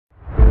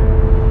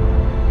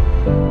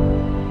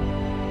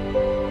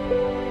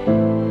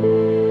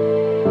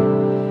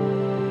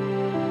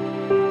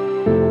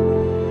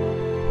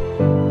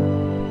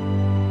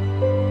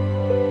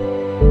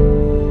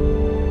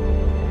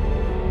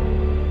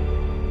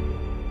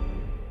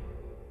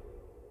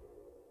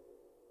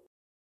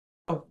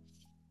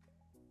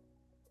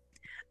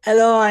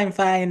Hello, I'm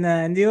fine.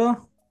 And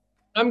you?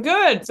 I'm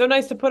good. So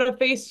nice to put a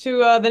face to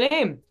the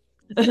name.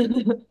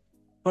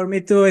 For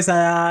me too, it's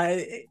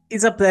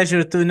a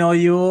pleasure to know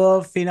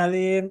you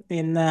finally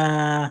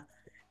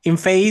in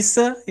face,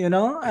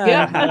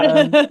 Yeah.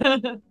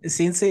 and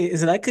since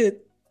it's like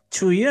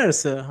 2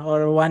 years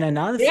or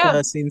 1.5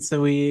 Yeah. since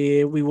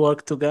we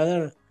work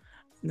together,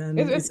 It's, and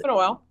it's it's been a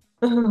while.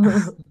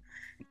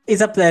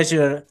 it's a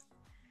pleasure.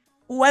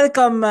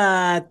 Welcome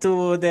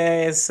to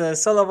this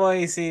Solo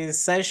Voices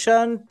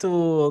session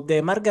to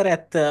the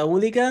Margaret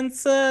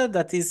Hooligans.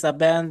 That is a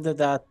band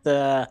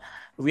that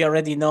we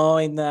already know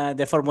in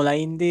the Formula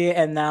Indy,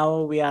 and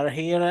now we are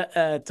here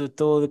to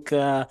talk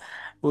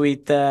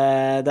with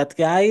that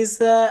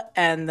guys.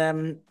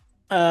 And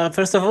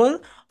first of all,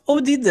 how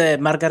did the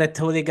Margaret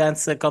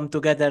Hooligans come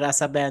together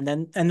as a band,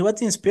 and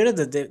what inspired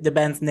the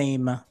band's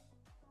name?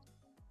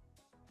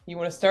 You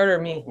want to start or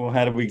me? Well,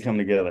 how did we come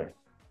together?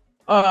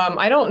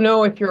 I don't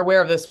know if you're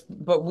aware of this,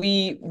 but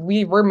we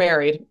were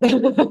married.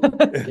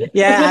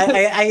 Yeah,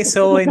 I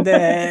saw in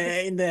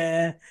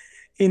the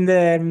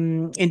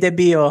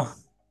bio.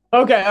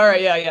 Okay, all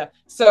right, yeah, yeah.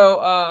 So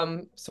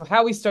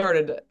how we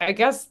started, I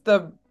guess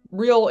the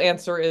real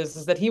answer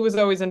is that he was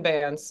always in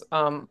bands.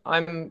 I'm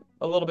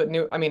a little bit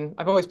new. I mean,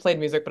 I've always played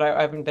music, but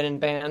I haven't been in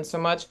bands so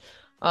much.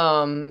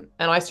 And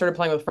I started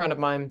playing with a friend of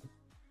mine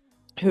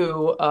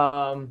who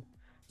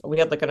we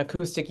had like an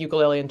acoustic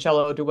ukulele and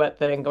cello duet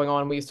thing going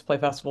on. We used to play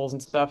festivals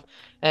and stuff.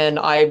 And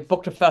I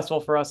booked a festival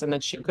for us, and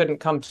then she couldn't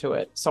come to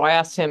it. So I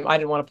asked him, I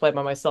didn't want to play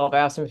by myself. I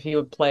asked him if he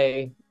would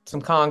play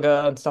some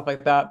conga and stuff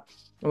like that.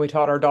 And we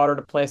taught our daughter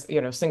to play,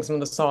 sing some of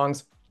the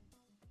songs.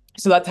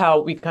 So that's how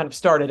we kind of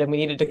started. And we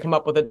needed to come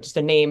up with just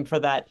a name for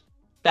that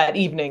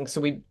evening. So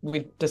we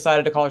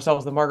decided to call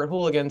ourselves the Margaret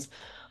Hooligans.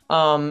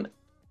 Um,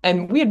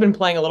 and we had been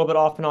playing a little bit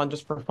off and on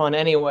just for fun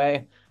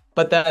anyway.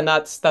 But then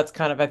that's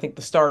kind of I think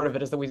the start of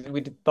it is that we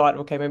thought,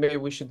 okay, maybe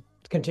we should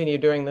continue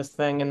doing this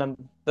thing, and then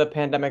the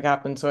pandemic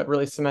happened, so it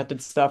really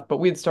cemented stuff. But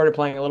we'd started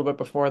playing a little bit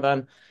before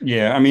then.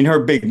 Yeah, I mean, her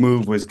big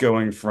move was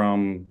going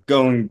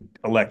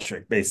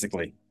electric,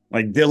 basically.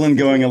 Like Dylan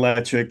going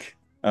electric,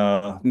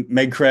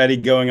 Meg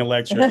Craddy going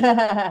electric,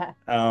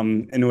 All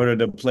in order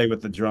to play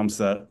with the drum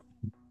set.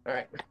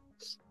 right.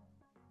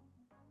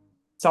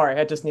 Sorry,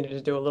 I just needed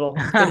to do a little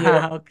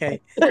video.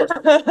 Okay.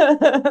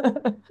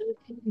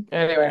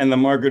 Anyway. And the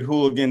Margaret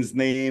Hooligans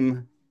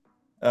name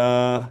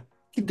uh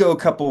could go a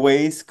couple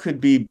ways. Could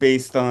be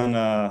based on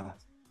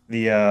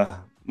the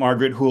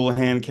Margaret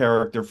Houlihan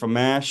character from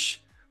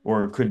MASH,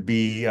 or it could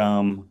be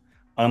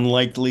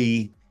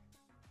unlikely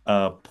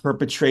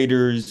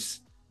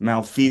perpetrators,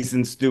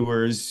 malfeasance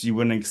doers. You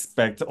wouldn't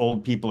expect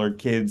old people or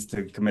kids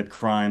to commit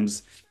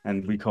crimes,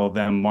 and we call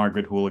them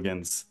Margaret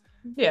Hooligans.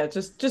 Yeah,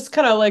 just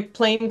kind of like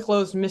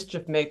plainclothes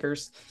mischief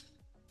makers.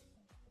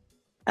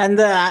 And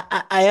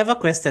I have a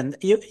question.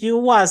 You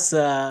was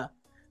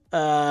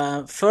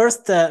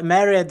first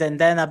married and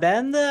then a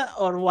band,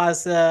 or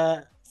was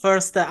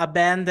first a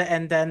band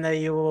and then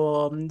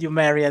you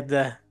married?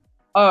 Oh,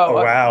 Oh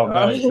wow,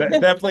 no,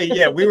 definitely,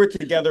 yeah. We were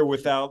together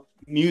without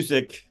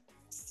music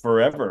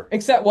forever.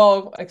 except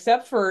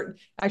for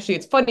actually,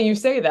 it's funny you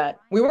say that.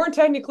 We weren't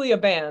technically a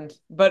band,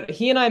 but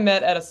he and I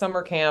met at a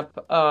summer camp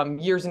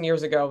years and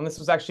years ago, and this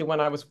was actually when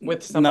I was with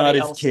Not somebody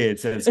as else.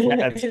 kids, as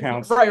Right,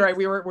 counselors. right.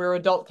 We were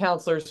adult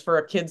counselors for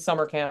a kids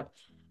summer camp,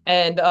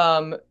 and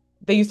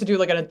they used to do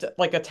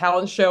like a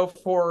talent show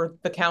for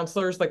the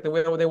counselors, like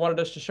they wanted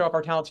us to show up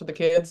our talents for the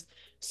kids.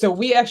 So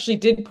we actually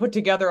did put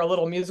together a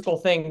little musical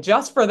thing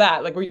just for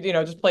that. Like we,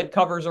 just played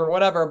covers or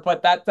whatever.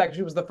 But that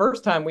actually was the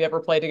first time we ever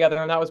played together,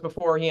 and that was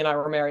before he and I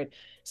were married.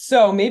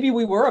 So maybe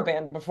we were a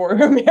band before we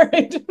were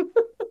married.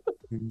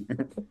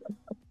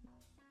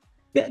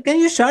 Can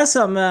you share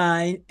some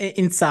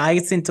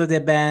insights into the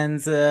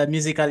band's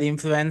musical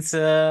influence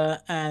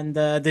and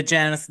the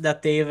genres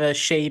that they've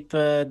shaped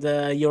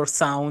your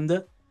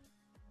sound?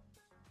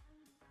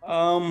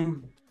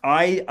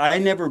 I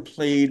never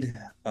played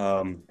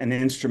an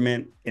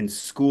instrument in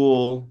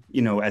school,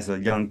 as a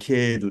young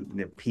kid,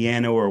 the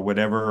piano or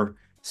whatever.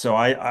 So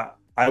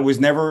I was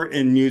never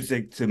in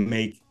music to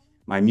make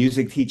my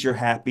music teacher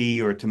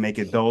happy or to make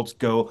adults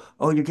go,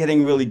 "Oh, you're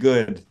getting really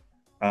good."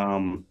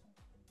 Um,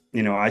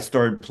 I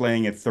started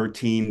playing at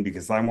 13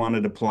 because I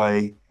wanted to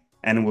play,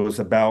 and it was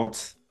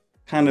about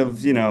kind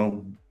of,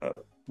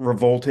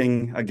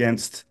 revolting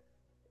against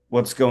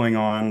what's going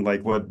on,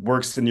 like what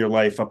works in your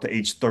life up to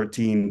age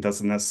 13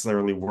 doesn't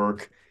necessarily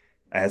work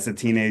as a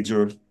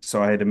teenager.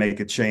 So I had to make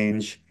a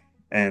change.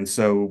 And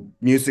so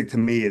music to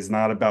me is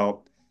not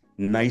about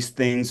nice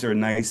things or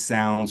nice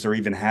sounds or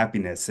even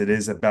happiness. It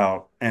is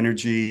about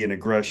energy and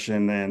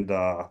aggression and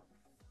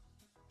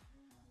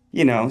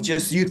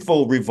just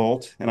youthful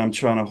revolt. And I'm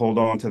trying to hold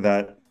on to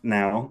that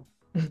now.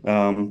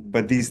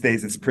 But these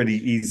days it's pretty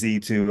easy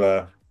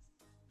to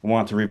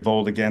want to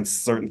revolt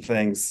against certain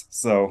things.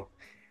 So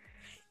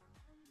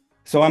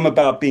I'm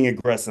about being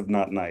aggressive,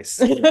 not nice.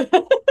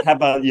 How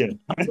about you?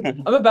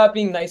 I'm about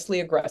being nicely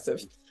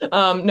aggressive.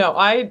 No,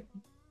 I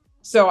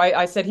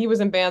said he was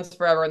in bands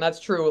forever, and that's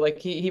true. Like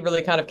he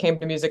really kind of came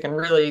to music and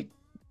really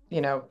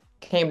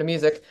came to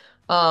music.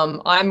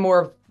 I'm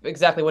more of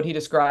exactly what he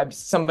described,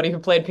 somebody who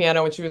played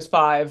piano when she was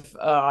 5.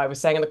 I was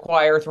sang in the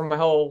choir through my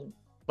whole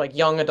like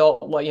young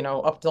adult,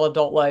 up till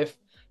adult life.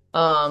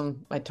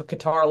 I took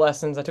guitar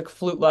lessons, I took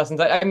flute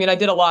lessons. I mean, I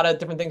did a lot of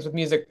different things with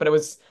music, but it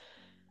was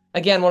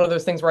again one of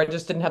those things where I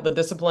just didn't have the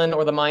discipline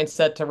or the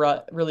mindset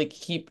to really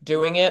keep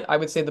doing it. I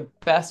would say the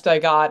best I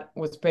got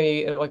was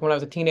maybe like when I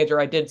was a teenager,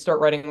 I did start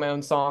writing my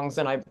own songs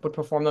and I would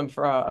perform them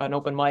for an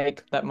open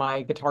mic that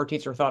my guitar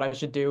teacher thought I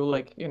should do,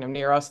 like,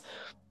 near us.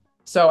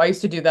 So I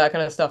used to do that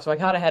kind of stuff. So I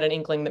kind of had an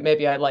inkling that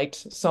maybe I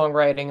liked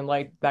songwriting and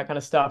like that kind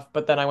of stuff.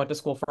 But then I went to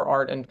school for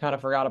art and kind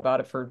of forgot about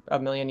it for a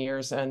million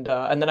years. And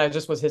then I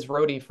just was his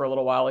roadie for a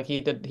little while. Like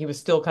he was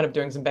still kind of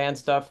doing some band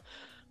stuff.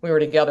 We were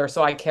together,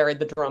 so I carried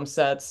the drum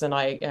sets, and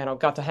I,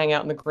 got to hang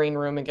out in the green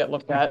room and get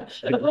looked at.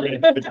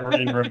 The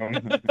green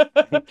room.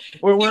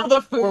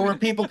 where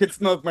people could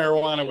smoke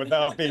marijuana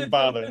without being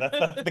bothered.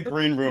 That's the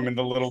green room in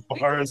the little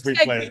bars we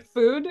played.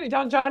 Food.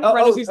 John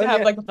Brennan used to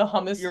have yeah. like the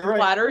hummus Right.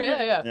 platter.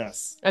 Yeah.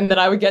 Yes. And then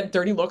I would get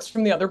dirty looks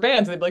from the other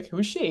bands. They'd be like,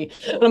 "Who's she?"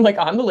 And I'm like,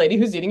 "I'm the lady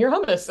who's eating your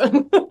hummus."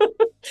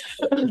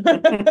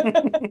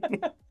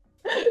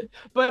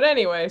 But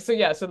anyway,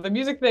 so the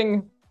music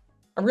thing,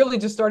 I really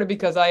just started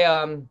because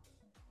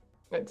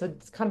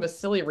it's kind of a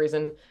silly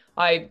reason.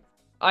 I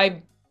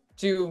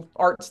do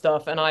art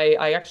stuff, and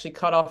I actually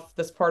cut off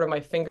this part of my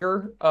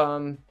finger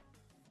a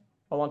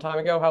long time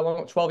ago. How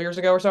long? 12 years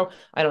ago or so?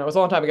 I don't know. It was a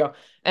long time ago.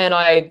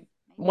 And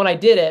when I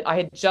did it, I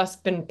had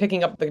just been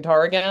picking up the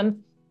guitar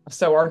again.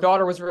 So our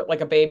daughter was like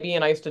a baby,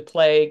 and I used to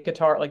play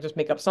guitar, like just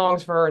make up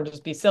songs for her and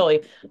just be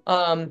silly.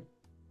 And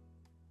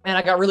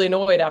I got really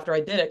annoyed after I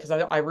did it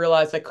because I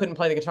realized I couldn't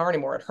play the guitar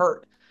anymore. It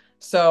hurt.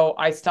 So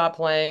I stopped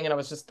playing and I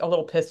was just a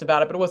little pissed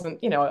about it, but it wasn't,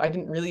 I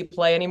didn't really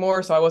play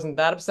anymore. So I wasn't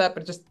that upset,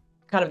 but just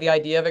kind of the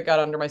idea of it got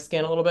under my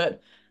skin a little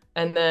bit.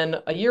 And then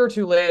a year or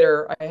two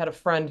later, I had a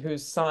friend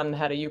whose son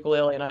had a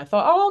ukulele and I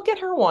thought, oh, I'll get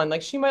her one.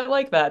 Like she might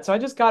like that. So I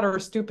just got her a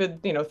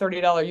stupid,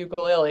 $30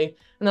 ukulele.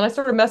 And then I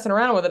started messing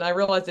around with it and I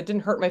realized it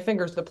didn't hurt my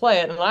fingers to play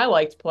it. And I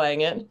liked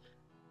playing it.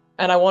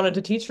 And I wanted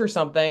to teach her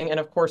something. And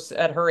of course,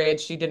 at her age,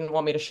 she didn't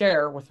want me to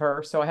share with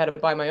her. So I had to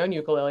buy my own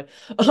ukulele.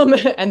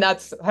 And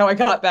that's how I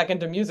got back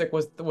into music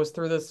was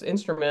through this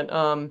instrument.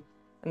 And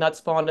that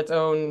spawned its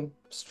own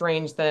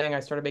strange thing. I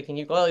started making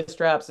ukulele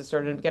straps. I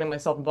started getting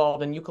myself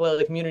involved in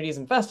ukulele communities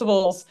and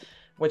festivals,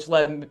 which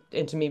led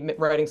into me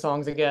writing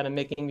songs again and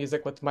making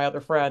music with my other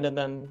friend and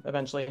then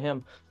eventually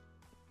him.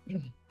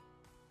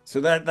 So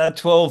that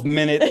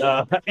 12-minute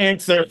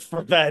answer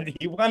for that,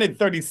 he wanted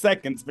 30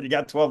 seconds, but he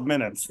got 12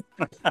 minutes.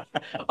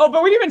 Oh,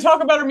 but we didn't even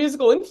talk about our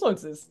musical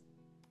influences.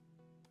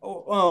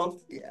 Oh, well,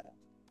 yeah.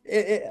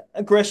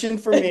 Aggression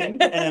for me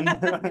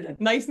and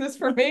niceness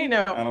for me.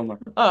 No, I don't know.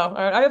 Oh,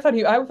 I thought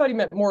he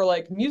meant more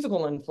like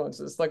musical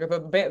influences, like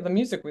the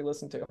music we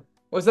listen to.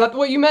 Was that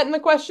what you meant in the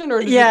question, or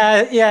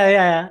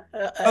Yeah.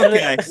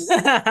 Okay.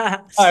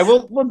 All right,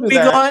 we'll do We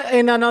that. go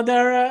in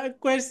another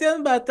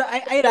question, but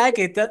I like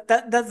it.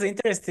 That's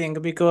interesting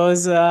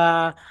because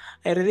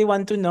I really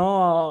want to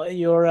know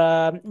your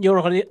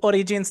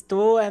origins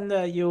too,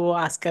 and you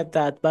asked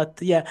that. But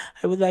yeah,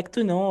 I would like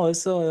to know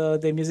also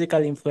the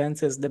musical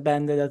influences, the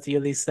band that you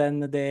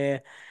listen,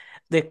 the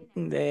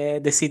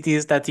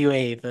cities that you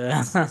have.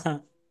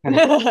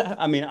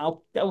 I mean,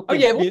 I'll Oh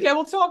yeah,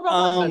 we'll talk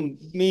about that then.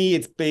 me,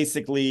 it's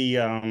basically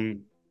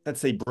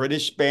let's say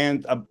British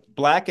band,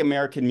 Black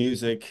American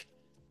music,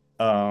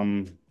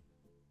 probably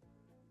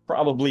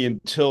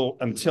until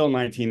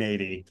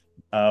 1980.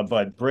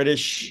 But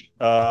British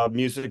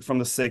music from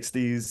the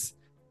 60s,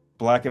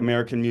 Black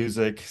American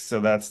music. So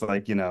that's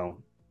like, The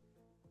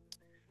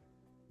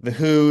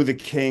Who, The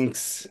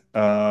Kinks,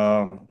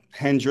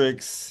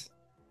 Hendrix,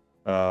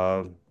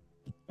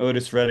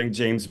 Otis Redding,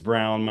 James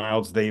Brown,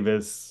 Miles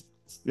Davis,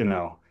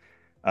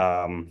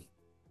 um,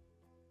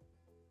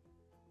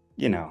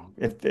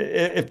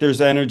 if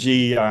there's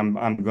energy,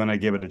 I'm gonna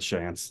give it a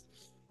chance.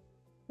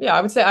 Yeah,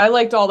 I would say I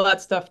liked all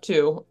that stuff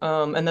too.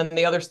 And then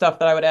the other stuff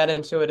that I would add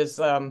into it is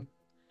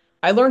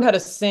I learned how to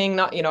sing,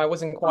 not, I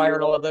was in choir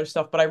and all of other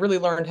stuff, but I really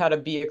learned how to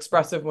be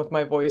expressive with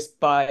my voice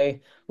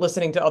by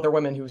listening to other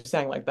women who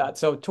sang like that.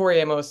 So Tori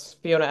Amos,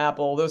 Fiona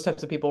Apple, those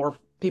types of people were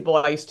people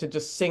I used to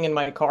just sing in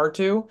my car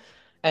to.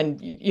 And,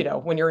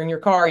 when you're in your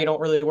car, you don't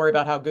really worry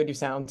about how good you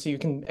sound. So you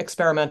can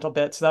experiment a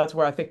bit. So that's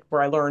where I think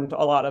where I learned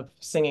a lot of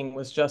singing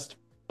was just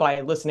by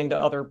listening to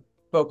other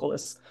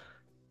vocalists.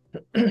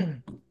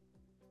 The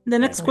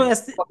next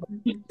question,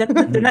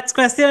 the next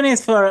question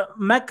is for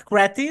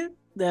McCratty.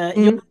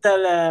 You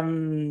tell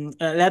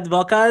lead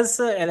vocals,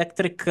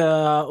 electric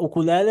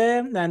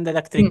ukulele, and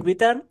electric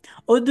guitar.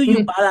 How do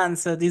you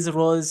balance these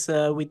roles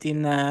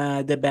within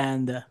the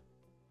band?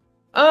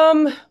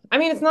 I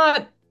mean, it's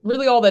not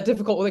really all that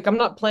difficult. Like, I'm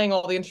not playing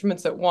all the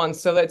instruments at once,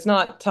 so it's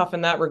not tough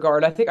in that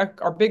regard. I think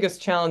our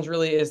biggest challenge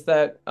really is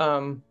that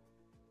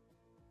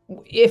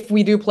if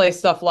we do play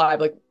stuff live,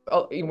 like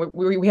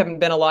we haven't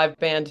been a live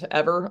band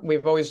ever.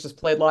 We've always just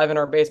played live in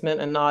our basement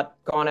and not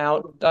gone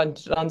out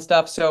done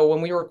stuff. So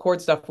when we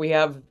record stuff, we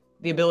have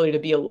the ability to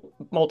be a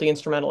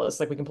multi-instrumentalist.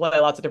 Like we can play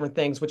lots of different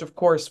things, which of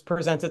course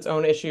presents its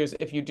own issues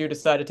if you do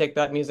decide to take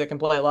that music and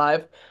play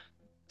live.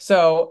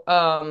 So,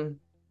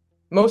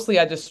 mostly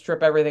I just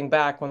strip everything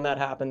back when that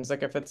happens.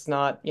 Like if it's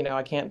not,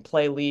 I can't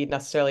play lead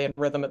necessarily and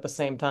rhythm at the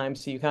same time,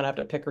 so you kind of have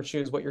to pick or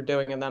choose what you're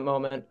doing in that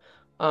moment.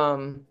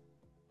 Um,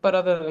 but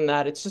other than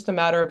that, it's just a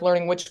matter of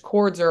learning which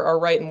chords are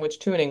right in which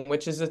tuning,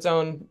 which is its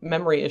own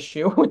memory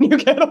issue when you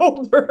get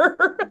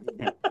older.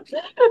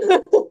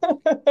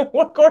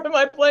 What chord am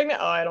I playing now?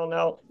 Oh, I don't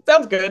know.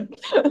 Sounds good.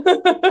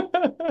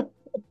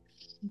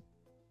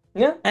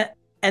 Yeah.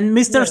 And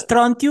Mr. Yeah.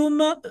 Strontium,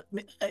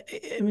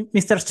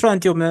 Mr.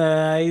 Strontium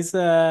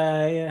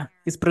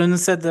is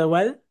pronounced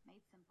well.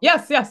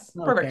 Yes, yes.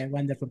 Okay, Perfect.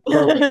 wonderful.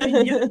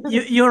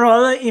 Your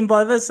role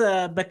involves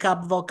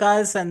backup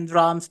vocals and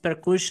drums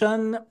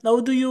percussion.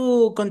 How do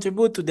you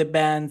contribute to the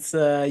band's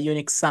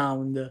unique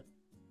sound?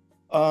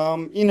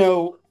 You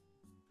know,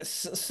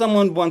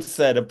 someone once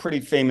said, a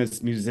pretty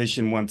famous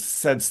musician once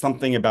said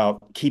something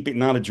about keeping,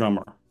 not a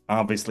drummer,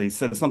 obviously,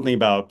 said something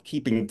about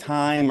keeping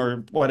time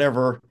or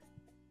whatever.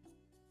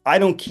 I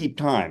don't keep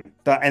time.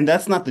 And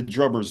that's not the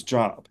drummer's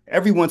job.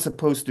 Everyone's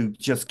supposed to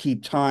just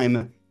keep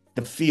time,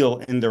 the feel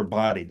in their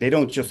body. They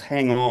don't just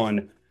hang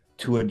on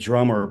to a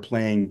drummer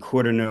playing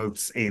quarter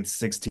notes, eighths,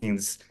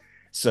 sixteenths.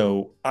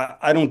 So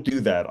I don't do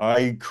that.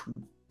 I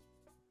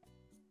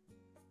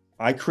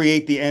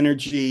create the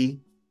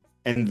energy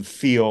and the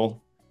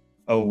feel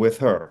with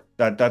her.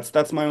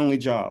 That's my only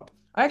job.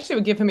 I actually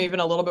would give him even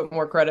a little bit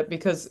more credit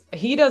because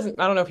he doesn't,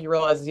 I don't know if he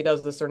realizes he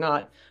does this or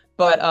not,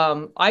 but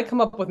I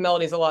come up with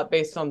melodies a lot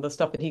based on the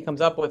stuff that he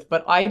comes up with.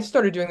 But I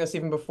started doing this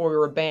even before we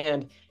were a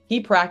band. He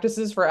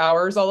practices for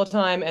hours all the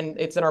time and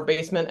it's in our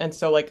basement. And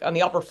so like on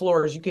the upper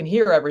floors, you can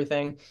hear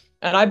everything.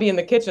 And I'd be in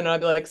the kitchen and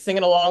I'd be like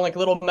singing along like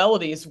little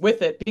melodies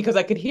with it because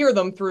I could hear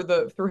them through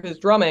his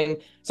drumming.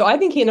 So I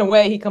think in a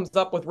way he comes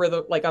up with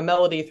rhythm like a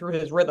melody through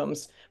his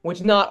rhythms,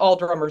 which not all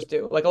drummers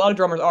do. Like a lot of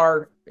drummers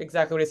are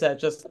exactly what he said,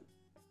 just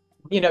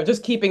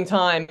keeping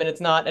time and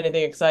it's not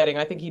anything exciting.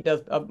 I think he does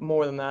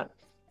more than that.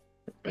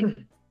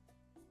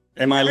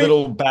 And my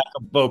little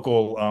backup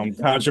vocal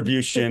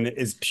contribution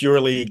is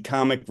purely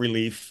comic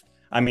relief.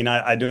 I mean,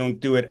 I don't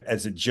do it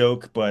as a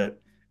joke,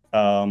 but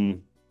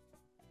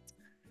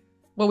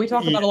Well, we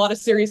talk about a lot of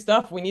serious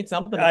stuff. We need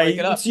something to break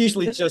it up. it's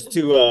usually just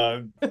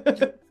to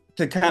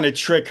kind of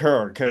trick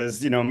her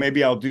because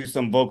maybe I'll do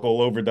some vocal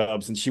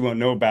overdubs and she won't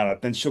know about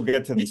it. Then she'll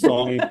get to the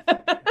song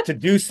to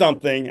do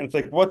something, and it's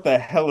like, what the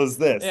hell is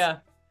this? Yeah.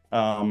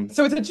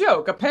 So it's a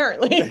joke,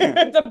 apparently.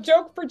 It's a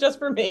joke just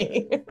for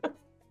me.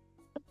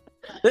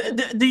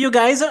 Do you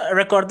guys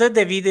recorded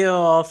the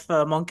video of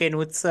Monkey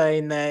Nuts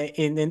in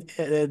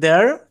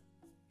there?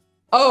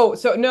 Oh,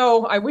 so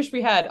no, I wish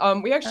we had.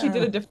 We actually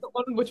did a different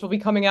one, which will be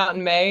coming out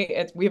in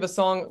May. We have a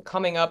song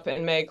coming up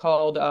in May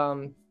called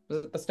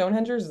was it the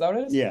Stonehengers? Is that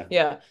what it is? Yeah.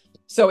 Yeah.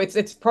 So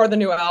it's part of the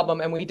new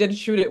album, and we did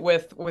shoot it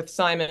with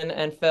Simon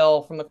and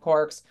Phil from the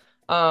Quarks.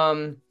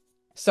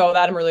 So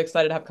that I'm really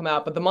excited to have come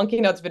out. But the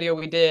Monkey Nuts video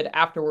we did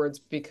afterwards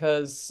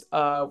because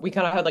we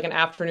kind of had like an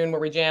afternoon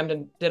where we jammed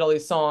and did all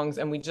these songs,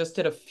 and we just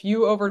did a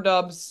few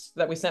overdubs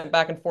that we sent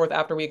back and forth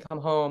after we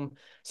come home.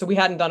 So we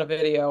hadn't done a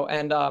video,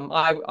 and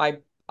I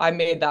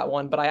made that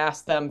one, but I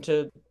asked them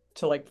to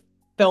like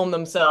film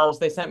themselves.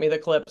 They sent me the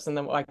clips, and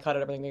then I cut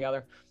everything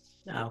together.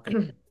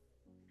 Okay.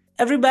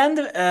 Every band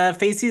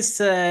faces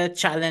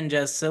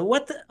challenges.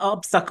 What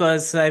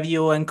obstacles have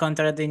you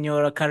encountered in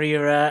your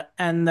career,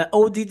 and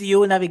how did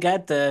you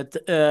navigate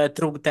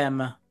through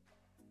them?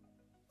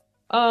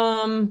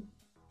 I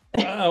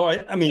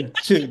mean,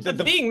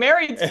 Being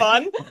married's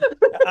fun.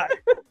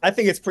 I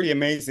think it's pretty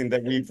amazing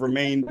that we've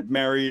remained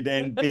married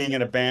and being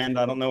in a band.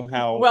 I don't know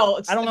how. Well,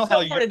 I don't know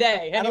how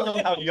today. I don't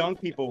know how young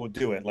people would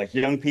do it. Like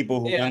young people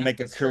who want to make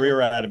a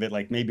career out of it,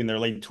 like maybe in their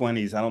late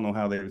 20s. I don't know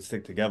how they would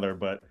stick together,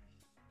 but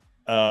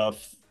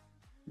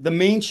the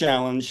main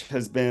challenge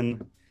has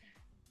been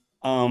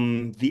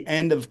the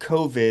end of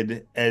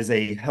COVID as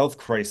a health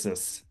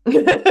crisis,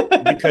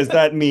 because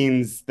that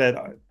means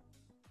that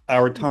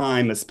our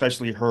time,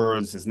 especially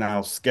hers, is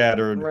now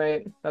scattered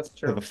Right, that's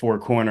true. to the four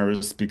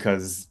corners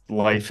because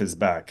life is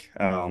back.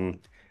 COVID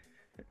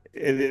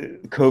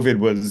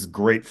was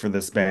great for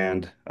this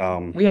band.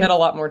 We had a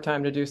lot more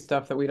time to do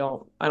stuff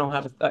that I don't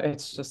have.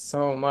 It's just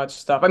so much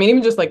stuff. I mean,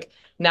 even just like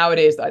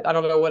nowadays, I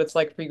don't know what it's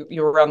like for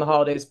you around the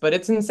holidays, but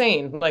it's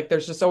insane. Like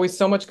there's just always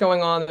so much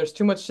going on. There's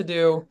too much to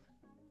do.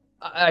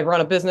 I run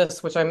a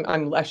business, which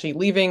I'm actually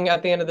leaving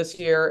at the end of this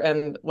year,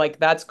 and like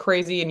that's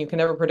crazy, and you can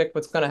never predict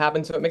what's going to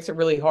happen. So it makes it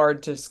really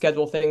hard to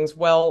schedule things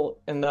well,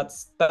 and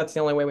that's the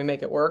only way we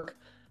make it work.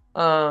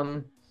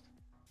 So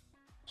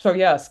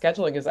yeah,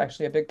 scheduling is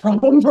actually a big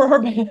problem for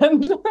our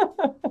band,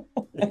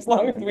 as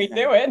long as we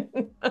do it.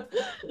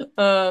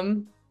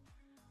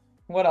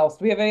 What else?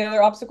 Do we have any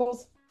other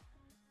obstacles?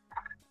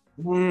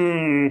 I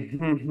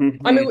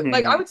mean,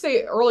 like I would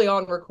say early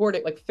on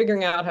recording, like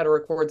figuring out how to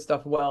record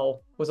stuff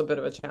well was a bit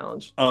of a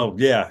challenge. Oh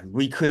yeah,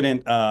 we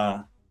couldn't.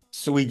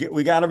 So we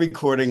got a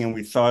recording and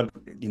we thought,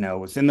 it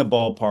was in the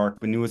ballpark.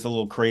 We knew it was a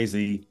little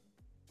crazy.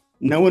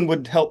 No one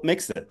would help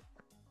mix it.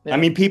 I Yeah.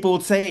 mean, people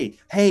would say,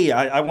 "Hey,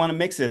 I want to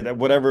mix it,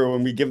 whatever."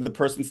 When we give the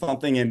person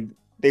something, and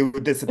they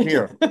would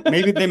disappear.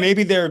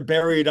 Maybe they're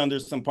buried under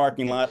some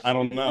parking lot. I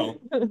don't know.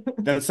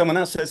 Then someone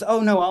else says, "Oh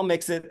no, I'll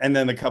mix it," and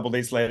then a couple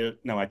days later,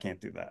 no, I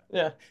can't do that.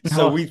 Yeah.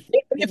 So No.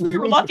 If we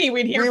were lucky,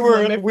 we'd hear we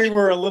from them were if we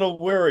were a little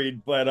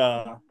worried,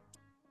 but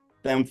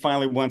then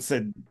finally once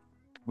it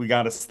we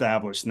got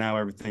established, now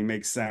everything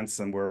makes sense,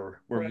 and we're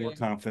more right.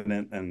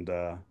 confident, and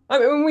I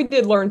mean, we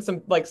did learn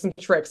some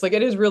tricks. Like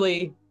it is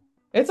really,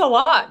 it's a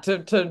lot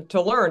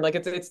to learn. Like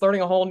it's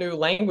learning a whole new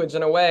language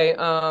in a way.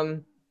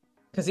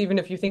 Because even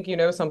if you think you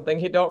know something,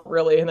 you don't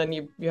really, and then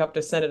you have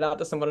to send it out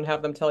to someone and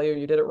have them tell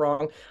you did it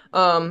wrong.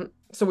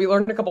 So we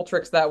learned a couple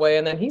tricks that way,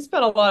 and then he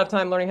spent a lot of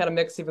time learning how to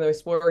mix, even though he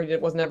swore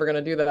was never going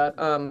to do that.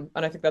 And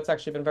I think that's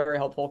actually been very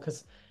helpful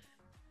because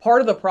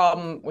part of the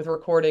problem with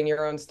recording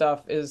your own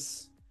stuff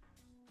is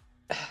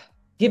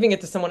giving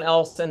it to someone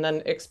else and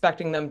then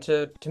expecting them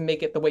to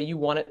make it the way you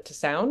want it to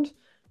sound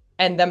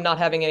and them not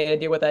having any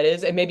idea what that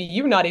is and maybe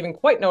you not even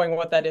quite knowing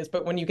what that is,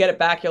 but when you get it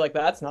back you're like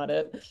that's not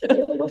it.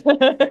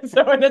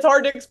 So and it's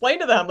hard to explain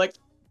to them like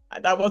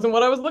that wasn't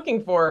what I was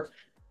looking for,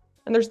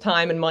 and there's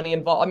time and money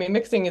involved. I mean,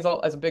 mixing is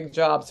a big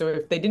job, so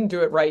if they didn't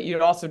do it right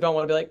you also don't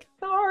want to be like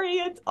sorry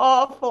it's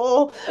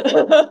awful.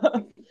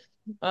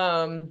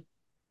 um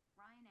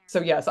so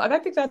yes, I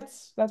think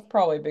that's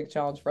probably a big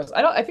challenge for us.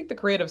 I think the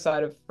creative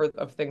side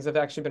of things have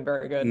actually been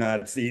very good.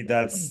 not see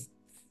that's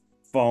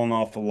falling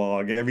off a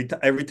log.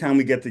 Every time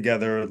we get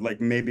together, like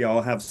maybe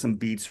I'll have some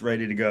beats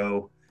ready to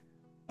go.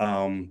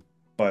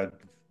 But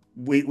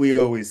we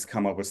always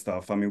come up with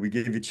stuff. I mean, we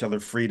give each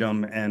other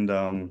freedom, and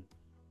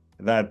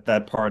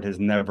that part has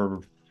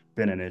never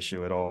been an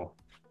issue at all.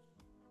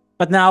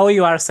 But now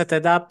you are set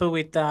it up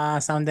with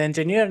a sound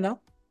engineer, no?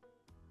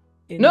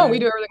 In No, we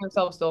do everything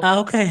ourselves still.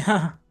 okay.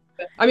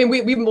 I mean,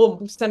 we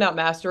will send out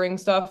mastering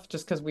stuff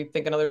just because we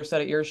think another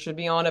set of ears should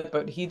be on it,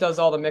 but he does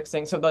all the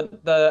mixing. So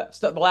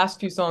the last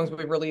few songs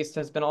we've released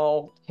has been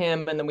all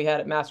him, and then we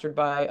had it mastered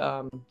by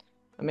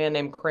a man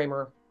named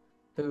Kramer,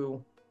 who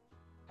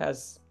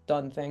has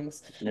done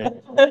things. Yeah,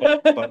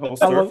 but whole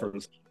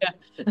surfers. Yeah.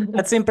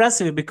 That's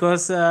impressive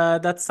because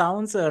that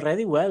sounds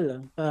really well,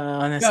 Yeah.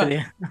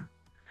 honestly.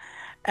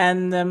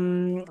 And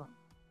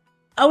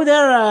have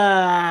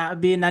there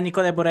been any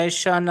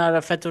collaboration or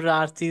a featured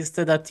artist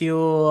that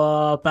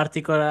you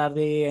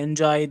particularly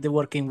enjoyed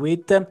working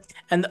with?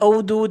 And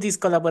how do this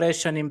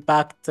collaboration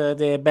impact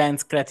the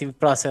band's creative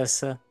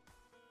process?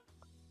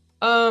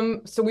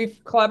 So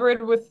we've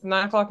collaborated with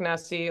 9 O'Clock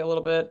Nasty a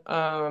little bit.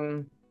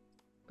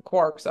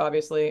 Quarks,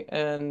 obviously,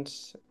 and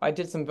I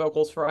did some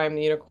vocals for I Am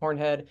the Unicorn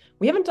Head.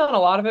 We haven't done a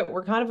lot of it.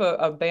 We're kind of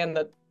a band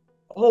that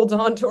holds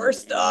on to our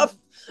stuff.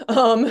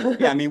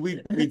 Yeah, I mean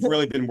we've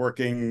really been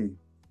working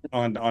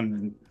on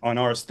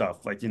our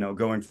stuff, like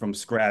going from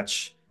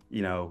scratch,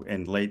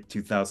 in late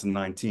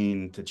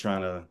 2019 to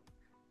trying to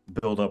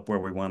build up where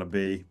we want to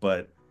be.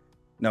 But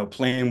no,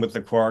 playing with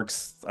the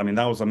Quarks, I mean,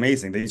 that was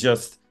amazing. They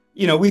just,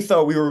 we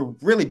thought we were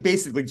really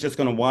basically just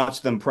going to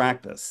watch them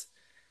practice.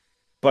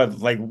 But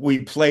like we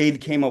played,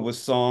 came up with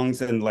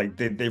songs, and like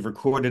they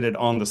recorded it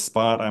on the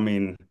spot. I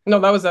mean,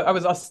 No, I was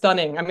a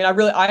stunning. I mean,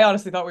 I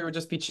honestly thought we would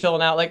just be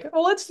chilling out, like,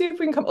 well, let's see if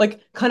we can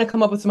kind of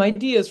come up with some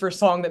ideas for a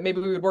song that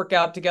maybe we would work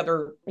out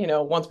together,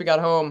 once we got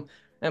home.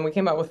 And we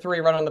came out with three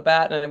right on the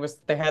bat, and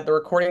they had the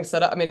recording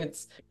set up. I mean,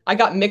 I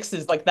got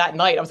mixes like that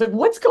night. I was like,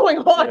 what's going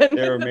on? they're This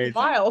is amazing.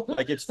 wild.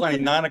 Like it's funny,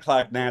 9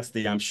 o'clock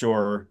nasty, I'm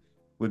sure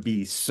would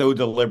be so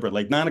deliberate.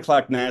 Like 9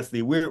 o'clock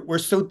nasty, we're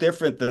so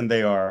different than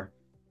they are.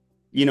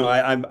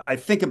 I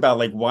think about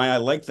like why I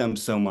like them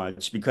so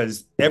much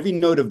because every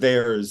note of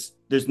theirs,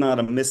 there's not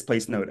a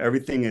misplaced note.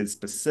 Everything is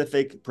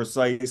specific,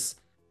 precise.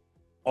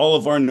 All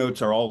of our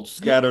notes are all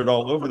scattered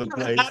all over the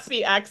place.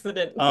 Happy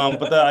accident.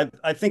 But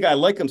I think I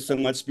like them so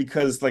much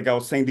because, like I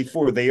was saying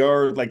before, they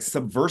are like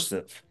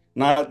subversive.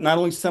 Not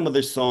only some of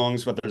their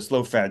songs, but there's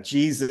Slow Fat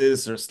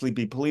Jesus or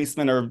Sleepy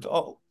Policeman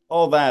or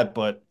all that,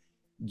 but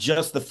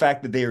just the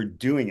fact that they are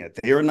doing it.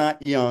 They are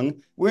not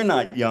young. We're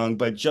not young,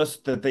 but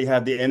just that they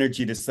have the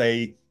energy to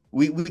say,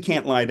 we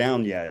can't lie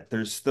down yet.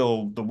 There's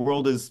still, the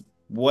world is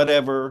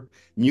whatever.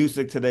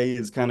 Music today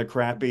is kind of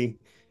crappy.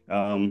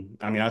 I mean,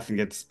 I think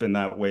it's been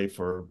that way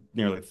for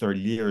nearly 30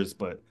 years,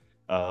 but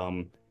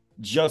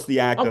just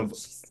the act of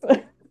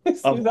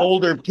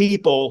older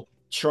people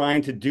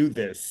trying to do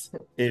this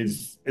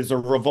is a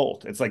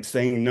revolt. It's like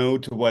saying no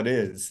to what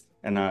is.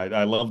 And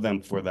I love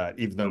them for that,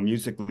 even though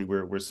musically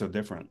we're so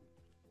different.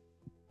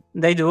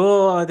 They do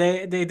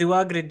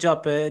a great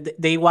job.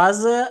 They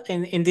was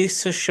in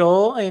this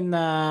show in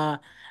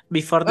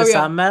before the Oh yeah.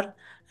 summer,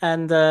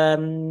 and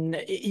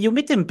you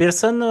meet in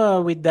person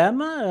with them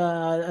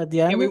at the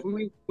Yeah,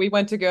 end. we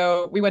went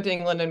to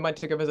England and went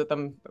to go visit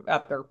them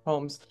at their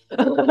homes.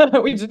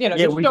 We just, Yeah,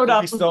 just showed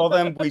up.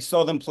 we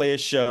saw them play a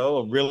show,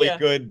 a really Yeah.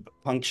 good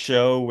punk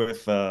show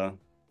with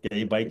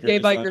Gay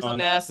bikers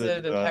on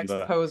acid and and Hex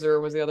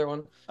Poser was the other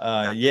one.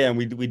 yeah, and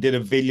we did a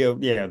video,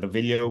 the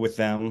video with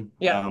them.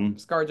 Yeah,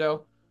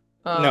 ScarJo.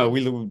 No,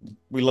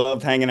 we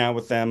loved hanging out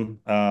with them.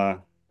 Yeah.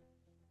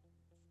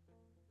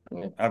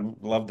 I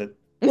loved it.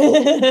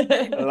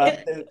 I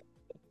loved it.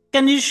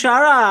 Can you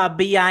share a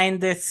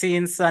behind the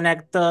scenes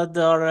anecdote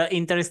or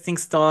interesting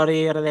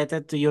story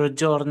related to your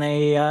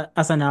journey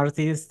as an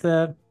artist?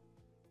 You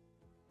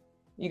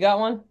got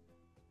one?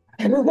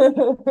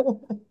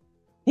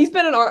 He's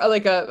been an art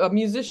like a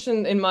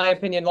musician, in my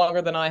opinion,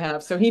 longer than I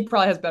have, so he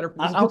probably has better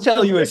I'll musical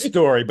tell you a stories.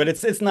 story, but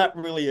it's not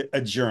really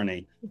a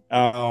journey.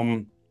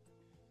 Um,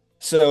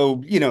 So,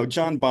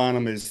 John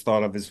Bonham is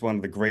thought of as one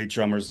of the great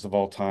drummers of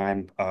all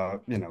time.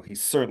 He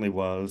certainly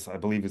was. I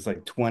believe he's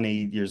like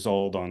 20 years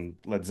old on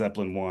Led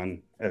Zeppelin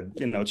 1.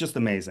 Just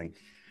amazing.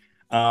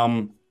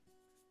 Um,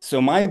 so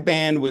my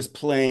band was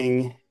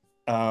playing,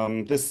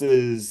 this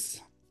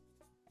is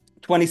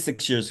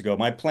 26 years ago.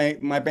 My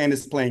band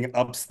is playing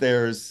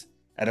upstairs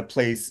at a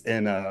place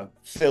in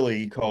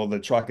Philly called the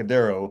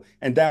Trocadero,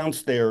 and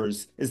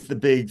downstairs is the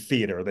big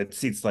theater that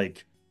seats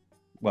like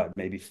what,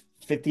 maybe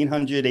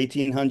 1,500,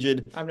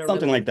 1,800, I've never been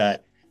something there. like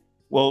that.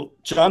 Well,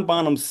 John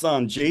Bonham's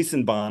son,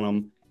 Jason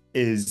Bonham,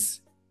 is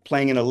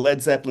playing in a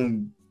Led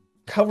Zeppelin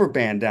cover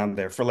band down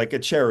there for like a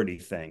charity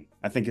thing.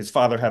 I think his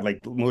father had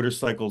like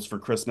motorcycles for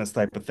Christmas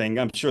type of thing.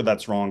 I'm sure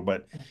that's wrong,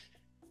 but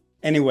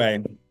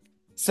anyway,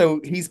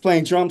 so he's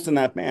playing drums in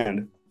that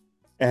band,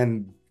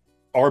 and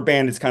our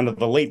band is kind of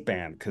the late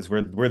band because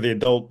we're the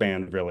adult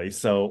band really.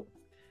 So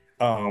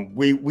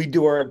we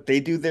do they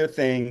do their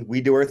thing,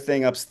 we do our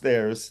thing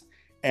upstairs,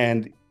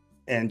 and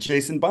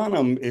Jason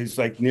Bonham is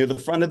like near the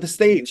front of the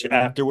stage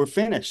after we're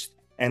finished,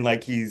 and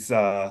like he's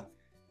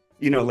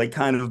like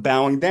kind of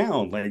bowing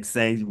down, like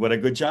saying what a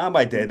good job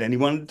I did, and he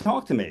wanted to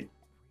talk to me.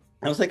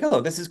 I was like, oh,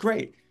 this is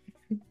great.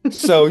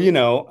 So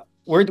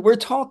we're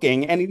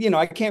talking, and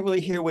I can't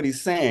really hear what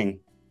he's saying,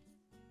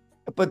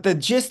 but the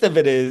gist of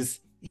it is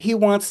he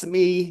wants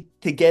me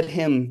to get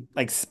him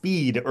like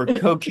speed or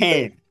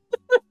cocaine.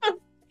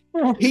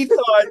 He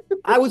thought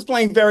I was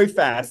playing very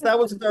fast. That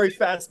was a very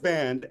fast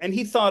band. And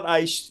he thought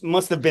I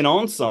must have been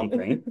on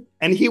something.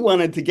 And he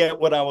wanted to get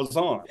what I was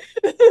on.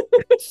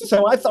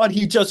 So I thought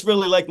he just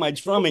really liked my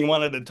drumming,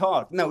 wanted to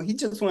talk. No, he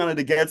just wanted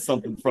to get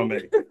something from me.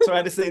 So I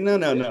had to say, no,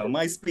 no, no.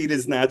 My speed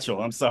is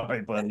natural. I'm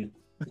sorry, buddy.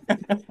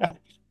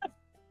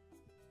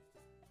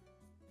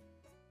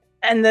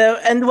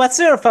 And what's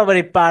your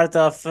favorite part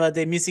of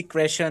the music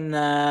creation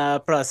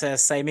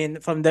process? I mean,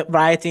 from the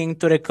writing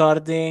to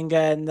recording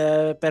and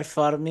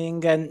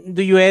performing. And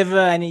do you have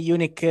any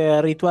unique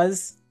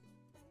rituals?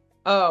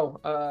 Oh,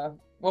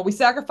 well, we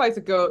sacrifice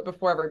a goat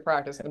before every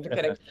practice. I'm just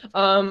kidding.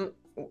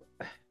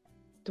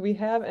 Do we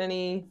have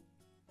any?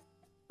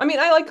 I mean,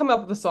 I like coming up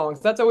with the songs.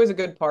 That's always a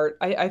good part.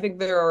 I think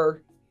there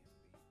are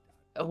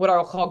what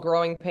I'll call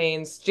growing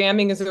pains.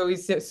 Jamming is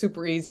always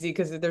super easy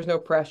because there's no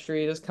pressure.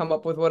 You just come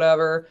up with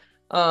whatever.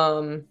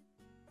 Um,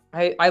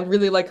 I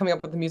really like coming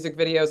up with the music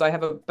videos. I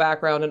have a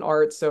background in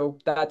art, so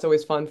that's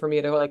always fun for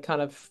me to like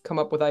kind of come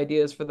up with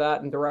ideas for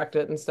that and direct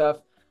it and stuff.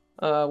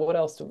 What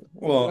else?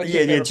 Well, What's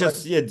your favorite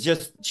part?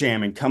 just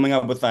jamming, coming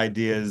up with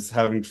ideas,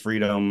 having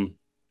freedom.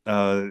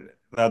 Uh,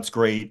 that's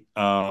great.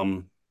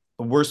 The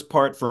worst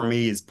part for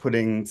me is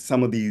putting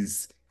some of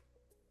these,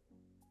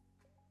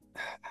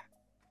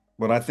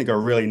 what I think are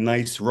really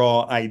nice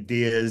raw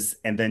ideas,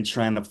 and then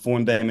trying to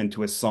form them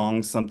into a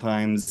song.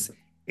 Sometimes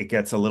it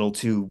gets a little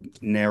too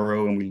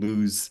narrow, and we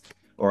lose,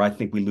 or I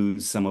think we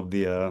lose some of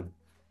the,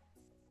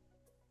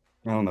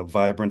 I don't know,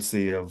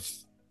 vibrancy of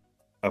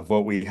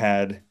what we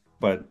had.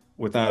 But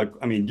without,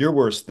 I mean, your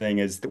worst thing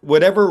is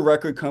whatever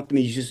record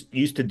companies just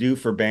used to do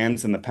for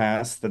bands in the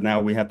past that now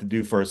we have to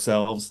do for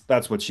ourselves.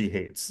 That's what she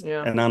hates.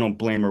 Yeah, And I don't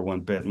blame her one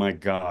bit. My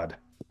God.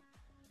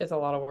 it's a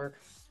lot of work.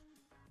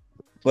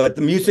 But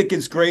the music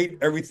is great.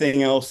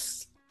 Everything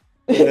else.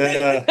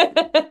 Uh,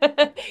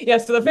 Yeah,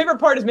 so the favorite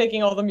part is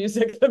making all the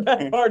music. The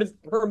best part is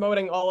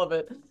promoting all of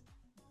it.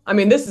 I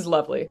mean, this is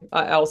lovely.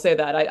 I'll say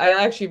that.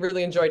 I actually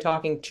really enjoy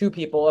talking to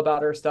people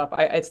about our stuff.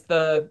 It's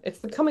the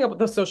coming up with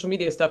the social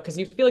media stuff because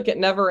you feel like it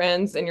never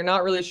ends and you're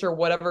not really sure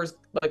whatever's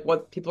like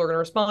what people are going to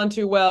respond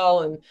to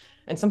well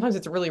and sometimes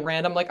it's really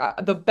random. Like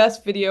the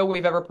best video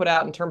we've ever put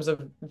out in terms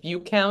of view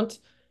count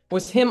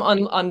was him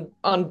on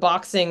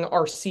unboxing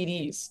our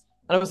CDs.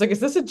 And I was like, is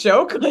this a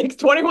joke? Like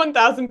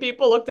 21,000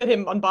 people looked at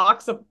him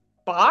unbox a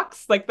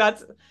box? Like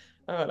that's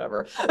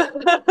whatever.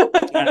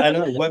 I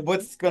don't know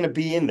what's going to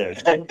be in there.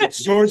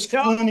 It's George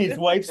Clooney's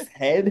wife's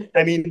head.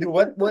 I mean,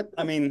 what?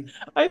 I mean,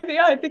 I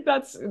think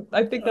that's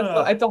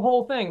it's a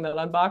whole thing, that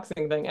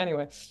unboxing thing.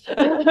 Anyway.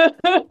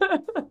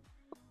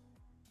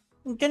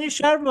 Can you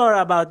share more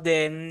about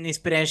the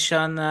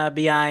inspiration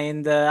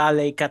behind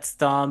LA Cat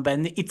Stomp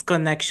and its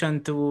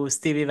connection to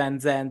Stevie Van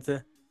Zandt?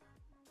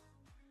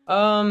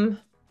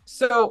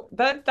 So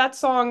that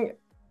song,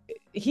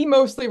 he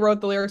mostly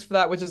wrote the lyrics for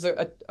that, which is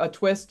a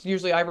twist.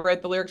 Usually I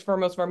write the lyrics for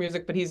most of our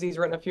music, but he's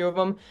written a few of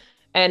them.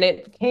 And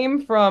it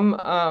came from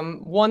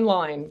one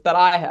line that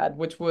I had,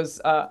 which was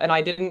and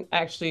I didn't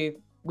actually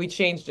we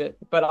changed it,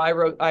 but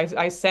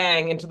I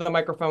sang into the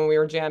microphone when we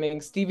were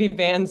jamming, Stevie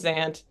Van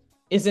Zandt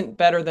isn't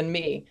better than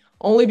me.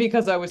 Only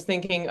because I was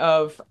thinking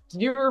of,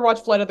 did you ever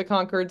watch Flight of the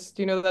Conchords?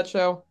 Do you know that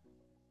show?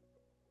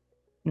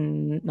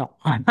 No,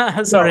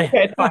 No, sorry.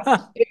 okay, it's fine.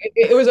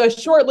 It was a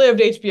short-lived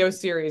HBO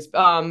series.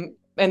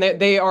 And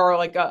they are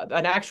like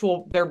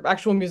they're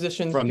actual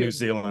musicians From who New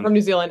Zealand. from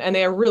New Zealand, and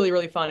they are really,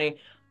 really funny.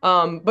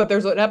 But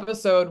there's an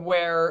episode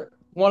where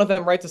one of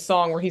them writes a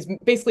song where he's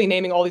basically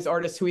naming all these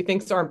artists who he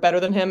thinks aren't better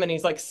than him, and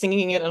he's like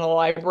singing it in a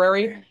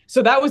library.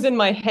 So that was in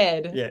my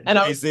head, Yeah, and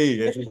I was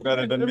Jay-Z is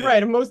better than me.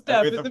 right, most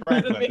def is Aretha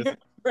better than me, Franklin.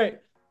 right?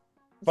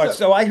 But So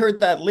so I heard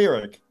that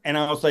lyric and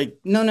I was like,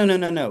 no, no, no,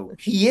 no, no.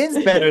 He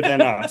is better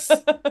than us.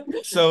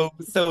 So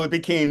it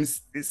became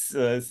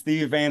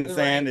Steve Van right.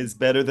 Zandt is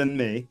better than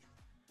me.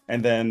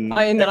 And then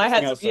And then I everything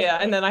had else. yeah,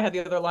 and then I had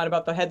the other line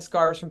about the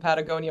headscarves from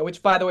Patagonia,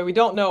 which by the way, we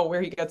don't know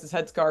where he gets his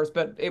headscarves,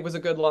 but it was a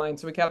good line,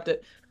 so we kept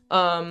it.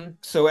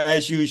 So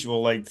as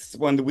usual, like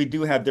when we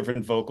do have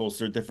different vocals,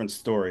 there are different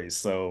stories.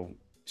 So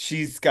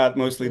she's got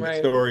mostly the Right.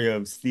 story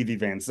of Stevie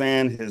Van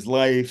Zandt, his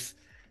life,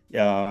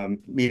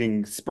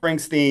 meeting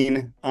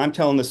Springsteen. I'm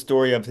telling the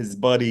story of his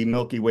buddy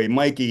Milky Way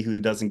Mikey, who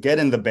doesn't get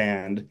in the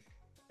band.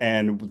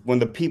 And when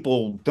the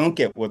people don't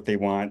get what they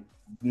want,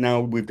 now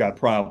we've got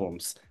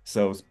problems.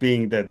 So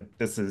being that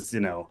this is,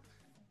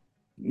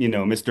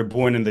 Mr.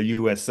 Born in the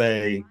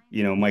USA,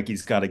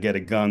 Mikey's got to get a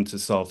gun to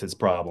solve his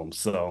problems.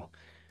 So,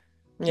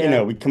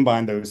 Yeah. we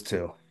combine those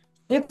two.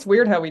 It's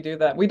weird how we do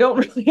that. We don't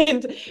really,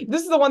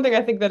 this is the one thing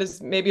I think that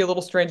is maybe a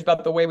little strange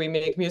about the way we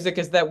make music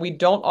is that we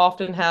don't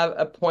often have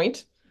a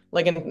point,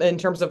 like in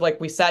terms of like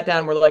we sat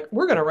down, we're like,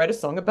 we're gonna write a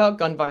song about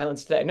gun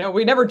violence today. No,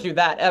 we never do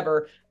that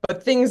ever,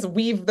 but things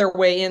weave their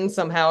way in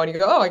somehow and you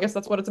go, oh, I guess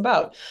that's what it's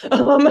about.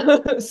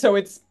 So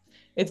it's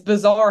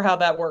bizarre how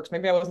that works.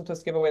 Maybe I wasn't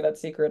supposed to give away that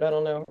secret. I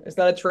don't know. Is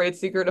that a trade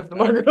secret of the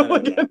Margaret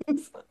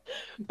Hooligans?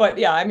 But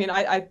yeah, I mean,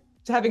 I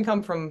having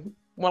come from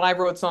when I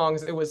wrote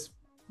songs, it was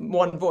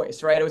one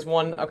voice, right? It was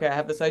one, okay, I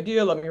have this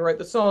idea, let me write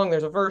the song.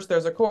 There's a verse,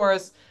 there's a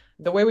chorus.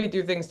 The way we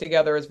do things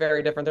together is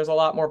very different. There's a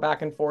lot more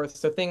back and forth.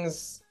 So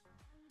things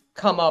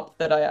come up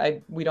that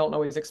I we don't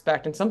always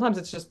expect. And sometimes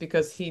it's just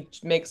because he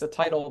makes a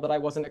title that I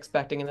wasn't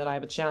expecting and then I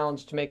have a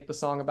challenge to make the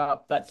song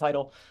about that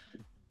title.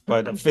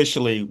 But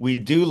officially, we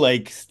do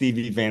like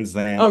Stevie Van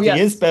Zandt. Oh He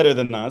is yes. better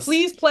than us.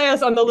 Please play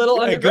us on the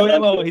Little A good,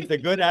 Underground. well, he's a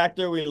good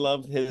actor. We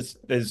love his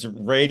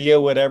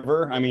radio,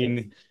 whatever. I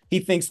mean, he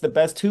thinks the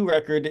best Who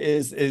record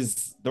is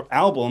the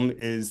album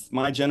is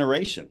My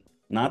Generation,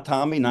 not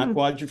Tommy, not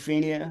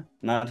Quadrophenia,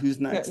 not Who's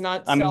Next.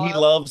 Not I mean, he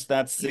sellout. loves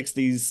that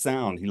 60s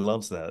sound. He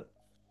loves that.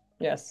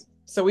 Yes.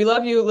 So we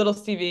love you, little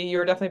Stevie.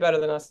 You're definitely better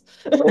than us.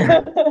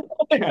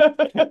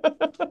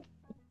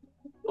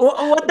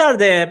 What are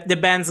the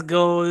band's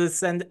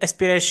goals and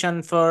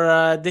aspiration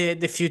for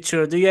the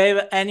future? Do you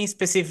have any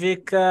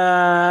specific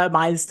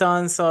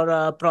milestones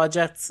or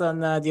projects on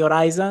the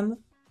horizon?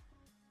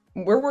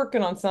 We're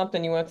working on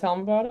something. You want to tell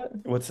them about it?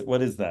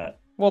 What is that?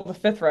 Well, the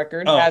fifth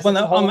record Oh, has well,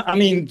 its no, whole I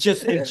mean,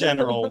 just in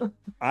general,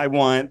 I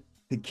want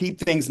to keep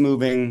things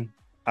moving.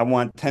 I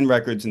want 10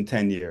 records in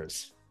 10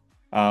 years.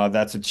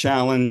 That's a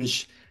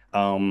challenge.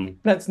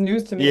 That's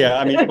news to me. Yeah,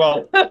 I mean,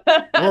 well,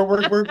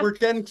 we're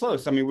getting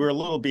close. I mean, we're a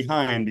little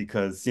behind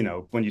because,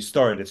 when you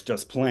start, it's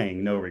just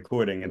playing, no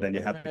recording, and then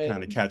you have to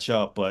kind of catch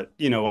up. But,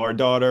 our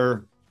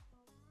daughter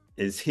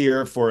is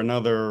here for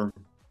another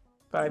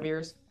 5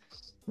 years,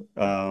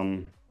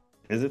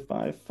 is it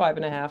 5?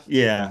 5.5.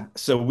 Yeah.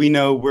 So we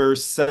know we're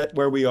set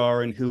where we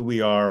are and who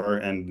we are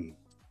and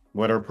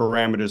what our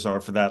parameters are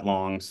for that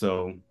long.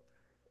 So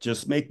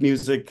just make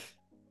music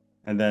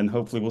and then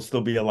hopefully we'll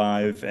still be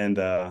alive and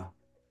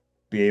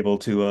be able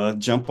to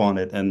jump on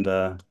it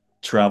and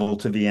travel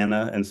to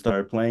Vienna and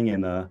start playing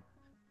in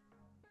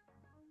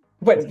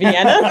What,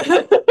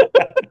 Vienna?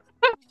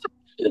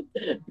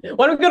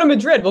 Why don't we go to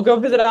Madrid? We'll go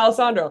visit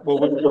Alessandro. well,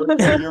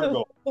 what are your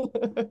goals?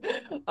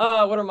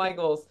 What are my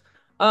goals?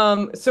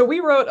 So we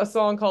wrote a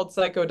song called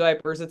Psycho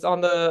Diapers. It's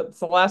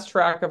the last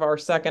track of our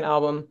second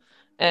album.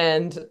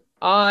 And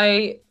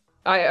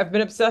I've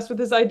been obsessed with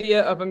this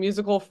idea of a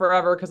musical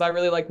forever because I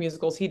really like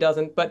musicals. He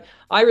doesn't, but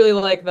I really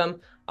like them.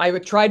 I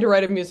tried to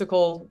write a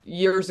musical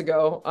years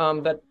ago,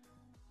 that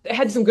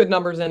had some good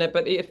numbers in it,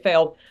 but it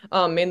failed,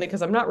 mainly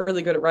because I'm not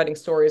really good at writing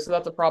stories, so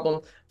that's a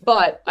problem.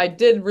 But I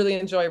did really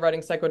enjoy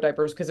writing Psycho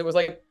Diapers because it was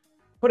like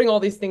putting all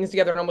these things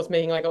together and almost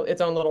making like its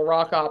own little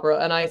rock opera.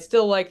 And I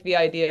still like the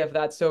idea of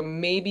that. So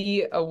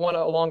maybe a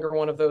longer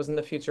one of those in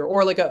the future,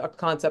 or like a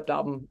concept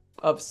album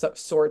of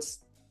sorts.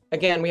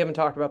 Again, we haven't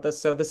talked about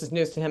this, so this is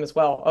news to him as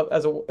well,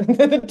 as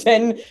a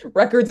 10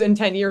 records in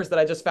 10 years that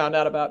I just found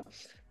out about.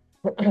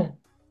 But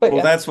Well,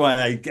 yeah. that's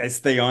why I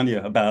stay on you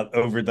about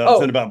overdubs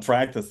Oh, and about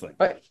practicing.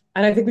 right.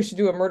 And I think we should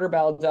do a murder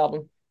ballads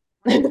album.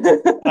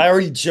 I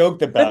already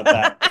joked about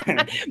that.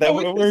 But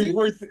we- All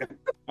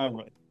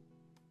right.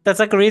 That's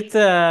a great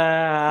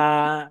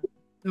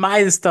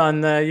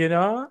milestone,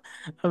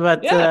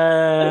 but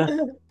Yeah.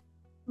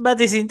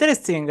 it's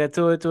interesting to have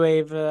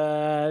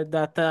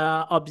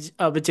that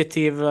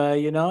objective,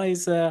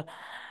 is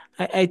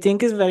I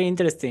think is very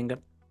interesting.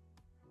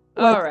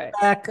 Well, All right.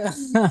 back.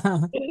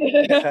 The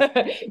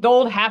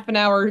old half an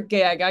hour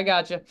gag. I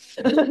got you.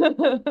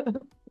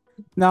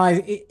 No,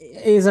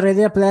 it's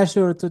really a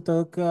pleasure to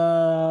talk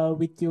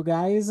with you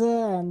guys,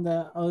 and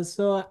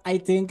also I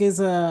think it's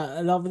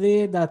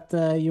lovely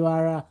that you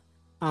are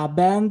a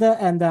band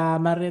and a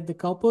married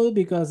couple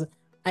because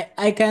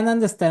I can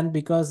understand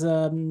because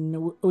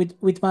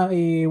with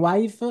my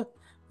wife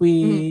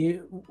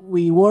Mhm.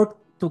 we work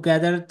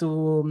together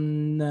to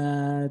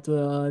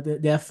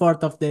the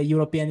effort of the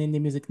European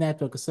Indie Music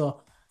Network,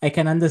 so I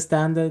can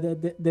understand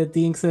the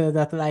things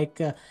that like.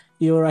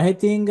 You're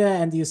hitting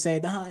and you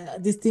said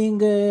this thing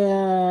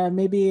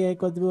maybe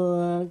could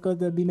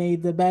be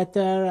made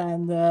better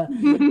and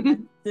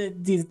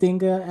this thing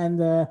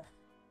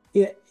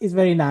it's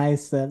very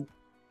nice.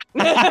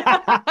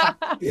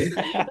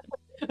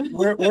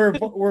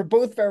 We're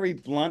both very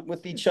blunt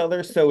with each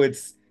other, so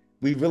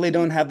we really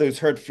don't have those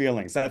hurt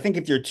feelings. I think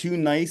if you're too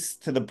nice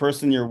to the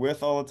person you're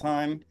with all the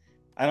time,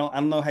 I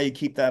don't know how you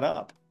keep that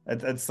up.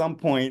 At some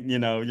point,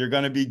 you're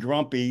going to be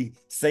grumpy,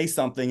 say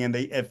something, and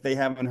if they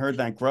haven't heard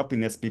that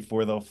grumpiness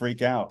before, they'll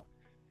freak out.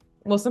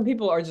 Well, some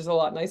people are just a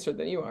lot nicer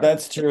than you are.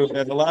 That's true.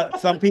 There's a lot.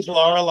 Some people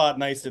are a lot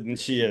nicer than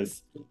she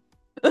is.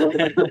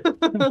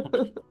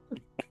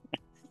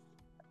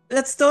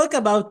 Let's talk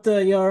about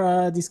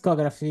your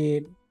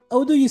discography.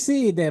 How do you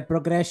see the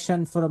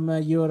progression from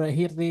your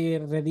early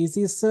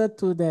releases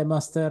to the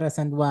most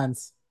recent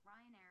ones?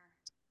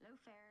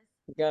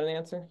 You got an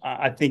answer?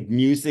 I think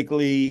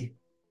musically,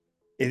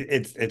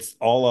 it's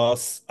all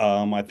us.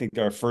 I think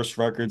our first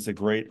record's a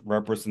great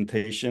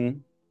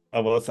representation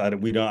of us. I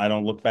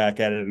don't look back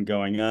at it and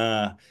going,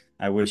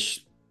 I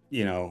wish,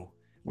 you know,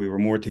 we were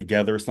more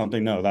together or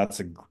something. No, that's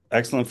an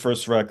excellent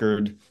first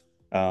record.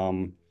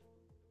 Um,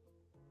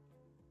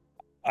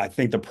 I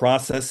think the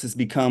process has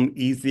become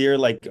easier.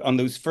 Like on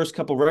those first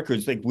couple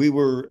records,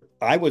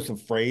 I was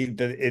afraid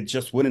that it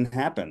just wouldn't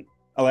happen.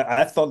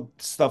 I thought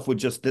stuff would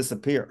just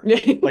disappear.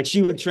 Like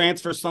she would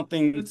transfer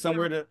something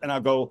somewhere and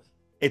I'll go,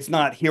 it's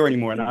not here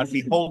anymore. And I'd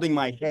be holding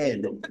my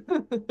head,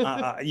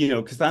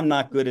 because I'm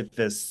not good at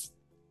this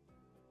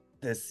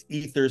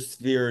ether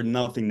sphere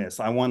nothingness.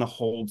 I want to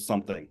hold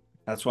something.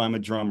 That's why I'm a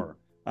drummer.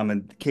 I'm a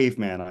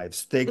caveman. I have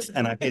sticks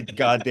and I hit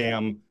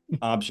goddamn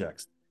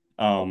objects.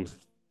 Um,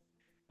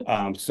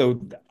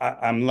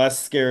 I'm less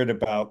scared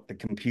about the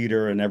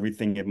computer and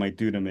everything it might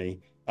do to me.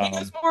 He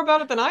knows more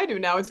about it than I do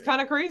now. It's kind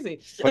of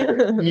crazy.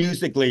 But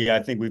musically, I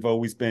think we've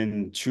always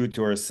been true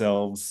to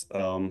ourselves.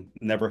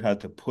 Never had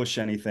to push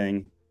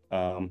anything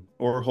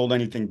or hold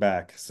anything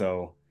back.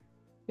 So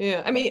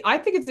Yeah, I mean, I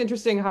think it's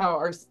interesting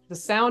how the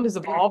sound has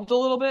evolved a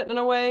little bit in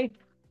a way,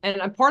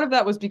 and part of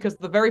that was because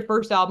the very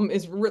first album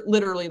is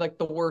literally like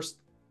the worst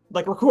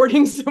like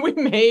recordings that we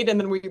made, and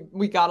then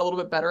we got a little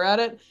bit better at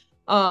it.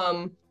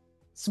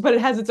 So, but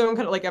it has its own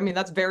kind of like I mean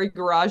that's very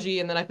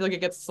garagey, and then I feel like it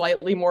gets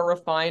slightly more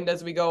refined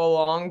as we go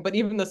along. But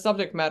even the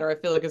subject matter, I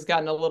feel like has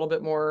gotten a little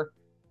bit more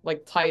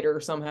like tighter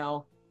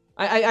somehow.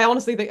 I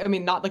honestly think I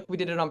mean not like we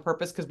did it on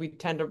purpose because we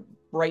tend to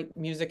write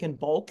music in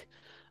bulk.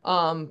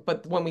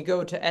 But when we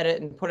go to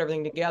edit and put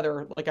everything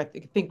together, like I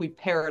think we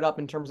pair it up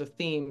in terms of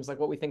themes, like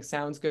what we think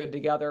sounds good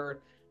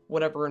together,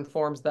 whatever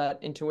informs that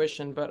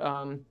intuition. But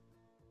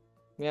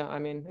yeah, I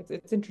mean,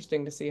 it's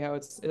interesting to see how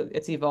it's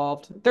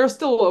evolved. There'll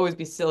still always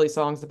be silly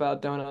songs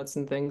about donuts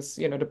and things,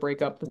 to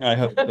break up. I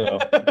hope so.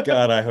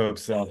 God, I hope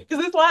so.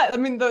 Because I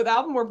mean, the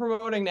album we're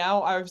promoting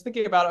now, I was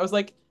thinking about it. I was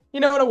like,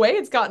 in a way,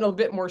 it's gotten a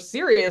bit more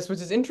serious, which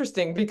is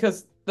interesting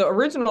because the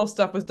original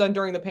stuff was done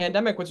during the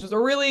pandemic, which was a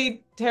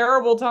really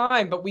terrible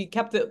time, but we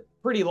kept it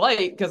pretty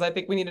light because I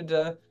think we needed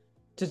to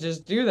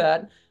just do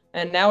that.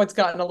 And now it's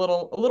gotten a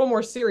little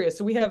more serious.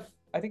 So we have,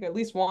 I think, at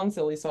least one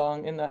silly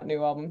song in that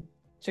new album.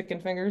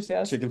 Chicken fingers,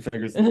 yes. Chicken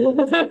fingers.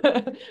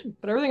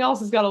 But everything else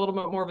has got a little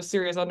bit more of a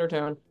serious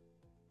undertone.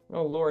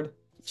 Oh Lord.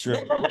 Sure.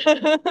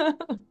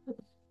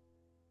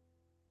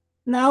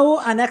 Now,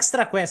 an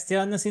extra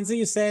question, since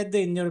you said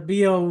in your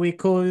bio we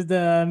could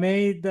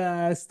made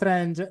the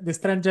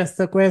strangest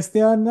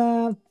question.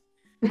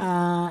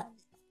 Uh,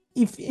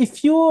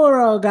 if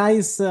you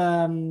guys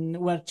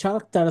were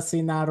characters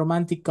in a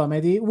romantic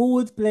comedy, who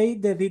would play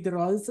the lead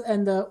roles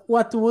and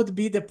what would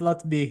be the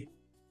plot be?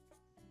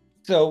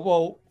 So,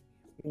 well,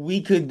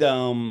 we could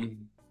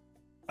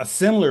a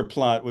similar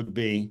plot would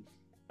be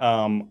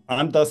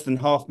I'm Dustin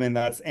Hoffman,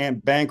 that's Anne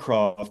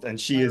Bancroft, and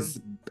she is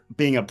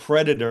being a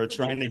predator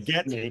trying to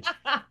get me.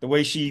 The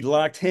way she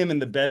locked him in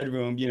the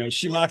bedroom,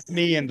 she locked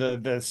me in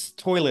the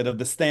toilet of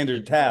the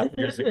Standard Tap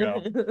years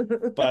ago.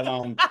 But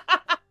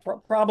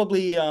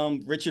probably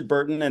Richard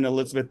Burton and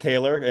Elizabeth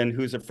Taylor and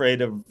Who's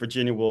Afraid of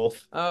Virginia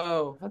Woolf.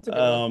 Oh, that's a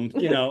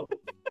good one.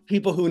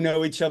 People who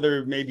know each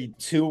other maybe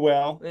too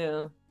well.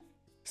 Yeah.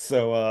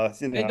 So,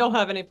 They don't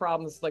have any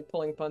problems like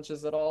pulling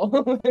punches at all.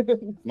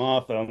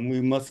 Martha,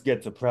 we must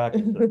get to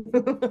practice.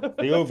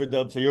 The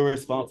overdubs are your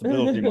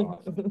responsibility,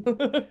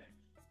 Martha.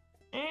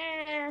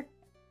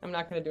 I'm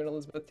not going to do an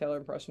Elizabeth Taylor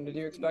impression. Did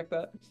you expect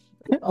that?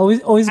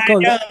 Always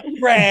called.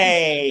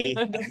 Pray.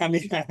 I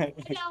mean,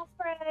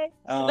 Pray.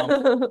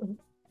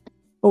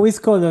 Always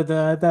called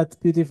that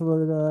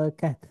beautiful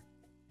cat.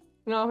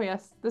 No,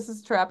 yes. This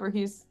is Trapper.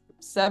 He's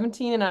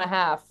 17 and a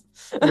half.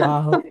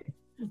 Wow.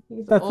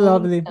 He's That's old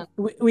lovely. man.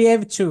 We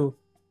have two.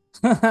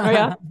 Oh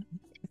yeah,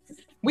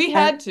 we And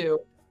had to.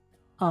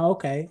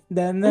 okay,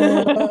 then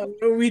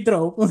we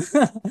draw.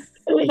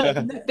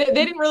 They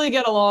didn't really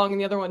get along, and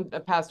the other one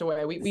passed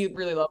away. We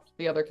really loved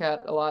the other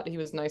cat a lot. He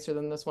was nicer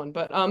than this one,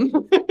 but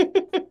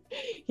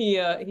he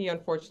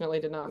unfortunately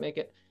did not make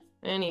it.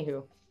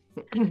 Anywho.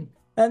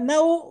 And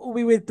now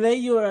we will play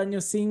your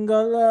new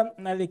single,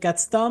 Cat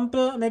Stomp.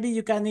 Maybe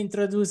you can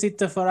introduce it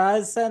for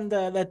us and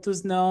let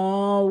us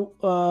know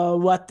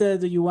what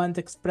do you want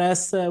to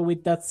express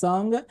with that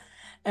song,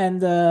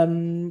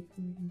 and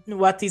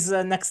what is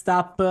next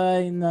up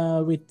in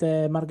with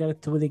the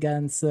Margaret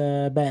Hooligans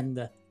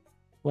band.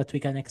 What we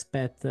can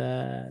expect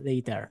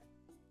later.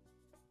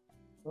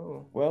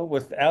 Oh. Well,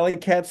 with Alley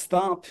Cat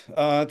Stomp,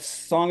 it's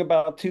a song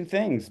about two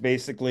things,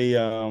 basically.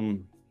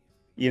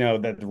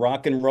 That the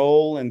rock and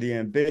roll and the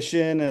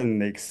ambition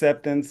and the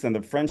acceptance and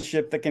the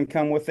friendship that can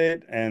come with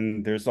it.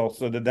 And there's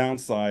also the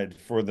downside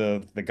for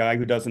the guy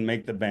who doesn't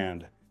make the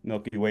band,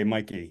 Milky Way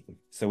Mikey.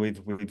 So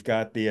we've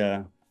got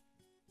the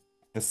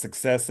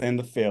success and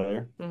the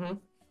failure. Mm-hmm.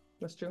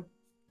 That's true.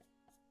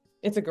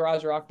 It's a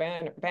garage rock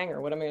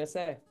banger. What am I gonna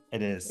say?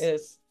 It is. It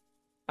is.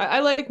 I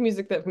like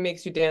music that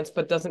makes you dance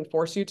but doesn't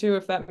force you to,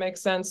 if that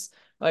makes sense.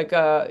 Like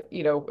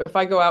if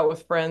I go out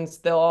with friends,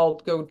 they'll all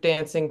go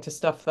dancing to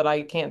stuff that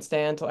I can't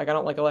stand. Like I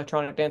don't like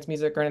electronic dance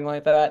music or anything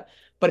like that.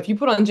 But if you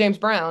put on James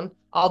Brown,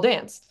 I'll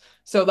dance.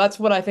 So that's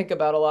what I think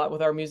about a lot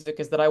with our music,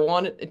 is that I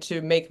want it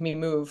to make me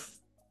move,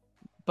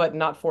 but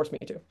not force me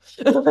to.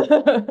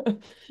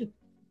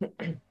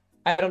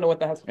 I don't know what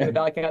that has to do with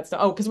Alley Cat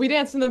stuff. Oh, because we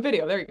danced in the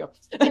video. There you go.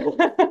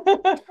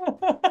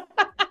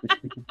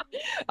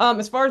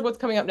 As far as what's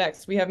coming up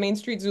next, we have Main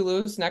Street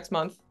Zulus next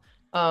month,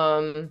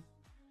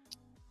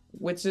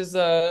 which is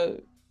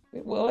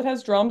well, it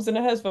has drums and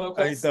it has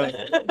vocals.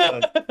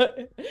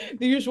 The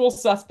usual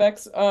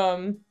suspects.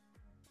 And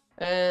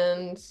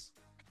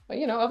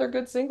other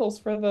good singles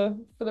for the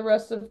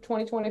rest of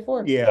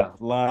 2024. Yeah,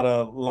 a lot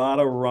of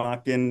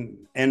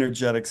rockin',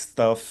 energetic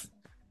stuff.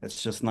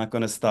 It's just not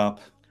going to stop.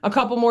 A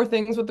couple more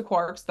things with the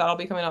Quarks that'll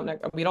be coming up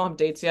next. We don't have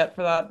dates yet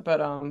for that, but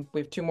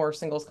we have 2 more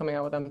singles coming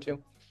out with them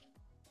too.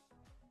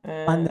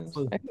 And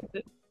wonderful.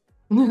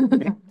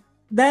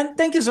 Then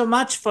thank you so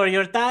much for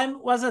your time.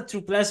 It was a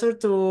true pleasure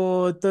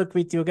to talk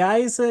with you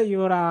guys.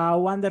 You're a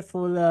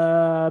wonderful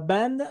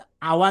band,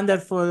 a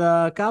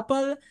wonderful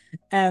couple,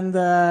 and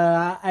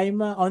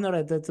I'm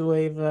honored to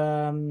have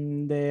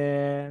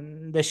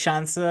the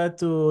chance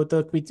to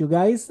talk with you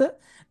guys.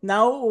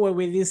 Now we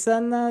will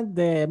listen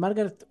the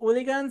Margaret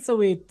Hooligans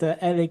with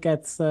LA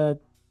Cat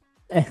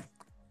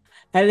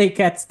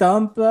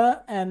Stomp,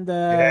 and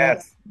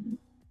Yes.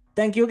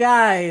 thank you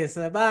guys.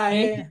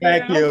 Bye.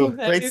 Thank you.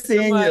 Great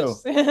seeing you.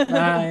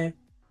 Bye.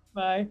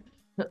 Bye.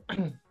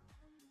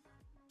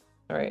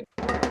 All right.